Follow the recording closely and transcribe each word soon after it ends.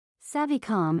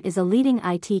Savicom is a leading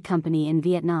IT company in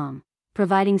Vietnam,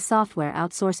 providing software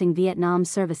outsourcing Vietnam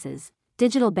services,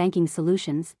 digital banking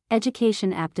solutions,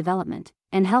 education app development,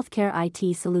 and healthcare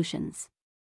IT solutions.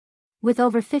 With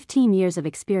over 15 years of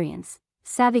experience,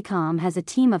 Savicom has a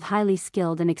team of highly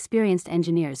skilled and experienced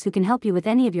engineers who can help you with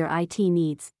any of your IT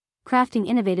needs. Crafting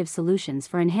innovative solutions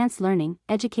for enhanced learning,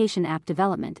 education app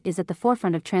development is at the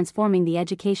forefront of transforming the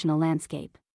educational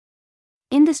landscape.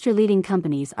 Industry-leading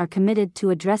companies are committed to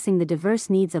addressing the diverse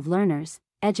needs of learners,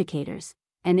 educators,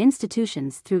 and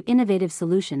institutions through innovative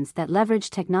solutions that leverage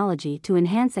technology to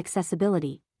enhance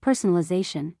accessibility,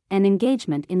 personalization, and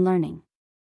engagement in learning.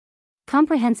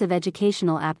 Comprehensive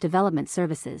educational app development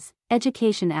services,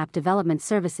 education app development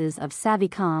services of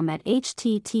Savicom at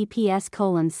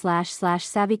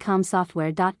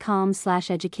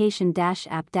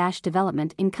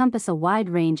https://savicomsoftware.com/education-app-development encompass a wide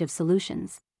range of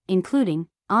solutions, including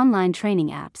online training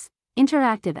apps,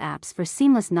 interactive apps for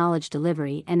seamless knowledge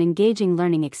delivery and engaging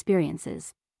learning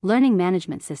experiences, learning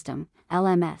management system,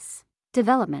 LMS,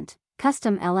 development,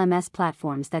 custom LMS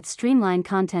platforms that streamline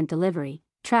content delivery,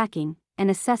 tracking, and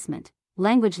assessment,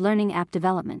 language learning app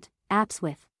development, apps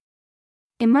with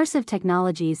immersive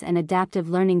technologies and adaptive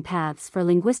learning paths for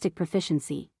linguistic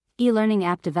proficiency, e-learning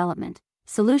app development,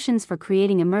 solutions for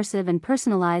creating immersive and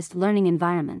personalized learning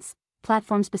environments,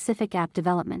 platform-specific app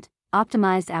development,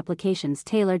 optimized applications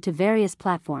tailored to various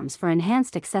platforms for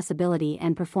enhanced accessibility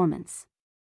and performance.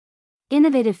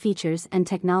 Innovative features and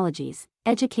technologies.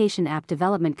 Education app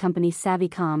development company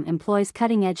Savicom employs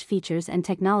cutting-edge features and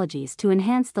technologies to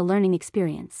enhance the learning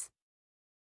experience.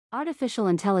 Artificial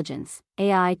intelligence,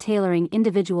 AI tailoring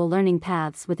individual learning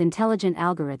paths with intelligent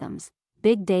algorithms,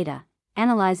 big data,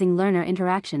 analyzing learner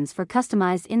interactions for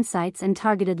customized insights and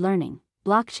targeted learning,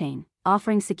 blockchain,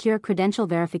 offering secure credential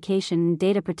verification and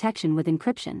data protection with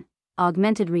encryption,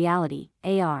 augmented reality,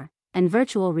 AR, and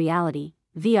virtual reality,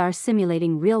 VR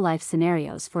simulating real-life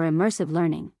scenarios for immersive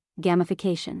learning,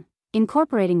 gamification,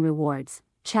 incorporating rewards,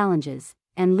 challenges,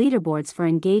 and leaderboards for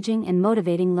engaging and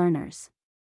motivating learners.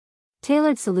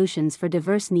 Tailored solutions for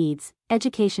diverse needs.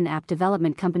 Education app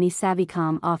development company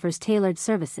Savicom offers tailored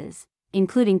services,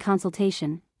 including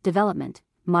consultation, development,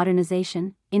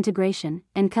 modernization, integration,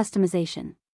 and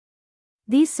customization.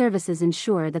 These services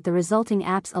ensure that the resulting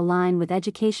apps align with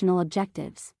educational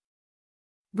objectives.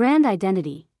 Brand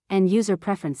identity and user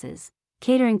preferences,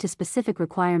 catering to specific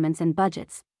requirements and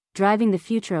budgets, driving the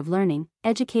future of learning.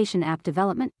 Education app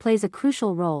development plays a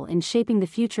crucial role in shaping the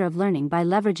future of learning by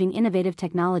leveraging innovative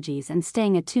technologies and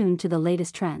staying attuned to the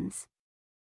latest trends.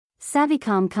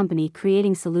 Savicom company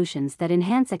creating solutions that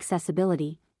enhance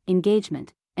accessibility,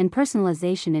 engagement, and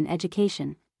personalization in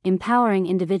education, empowering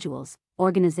individuals,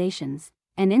 organizations,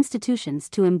 and institutions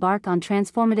to embark on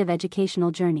transformative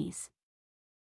educational journeys.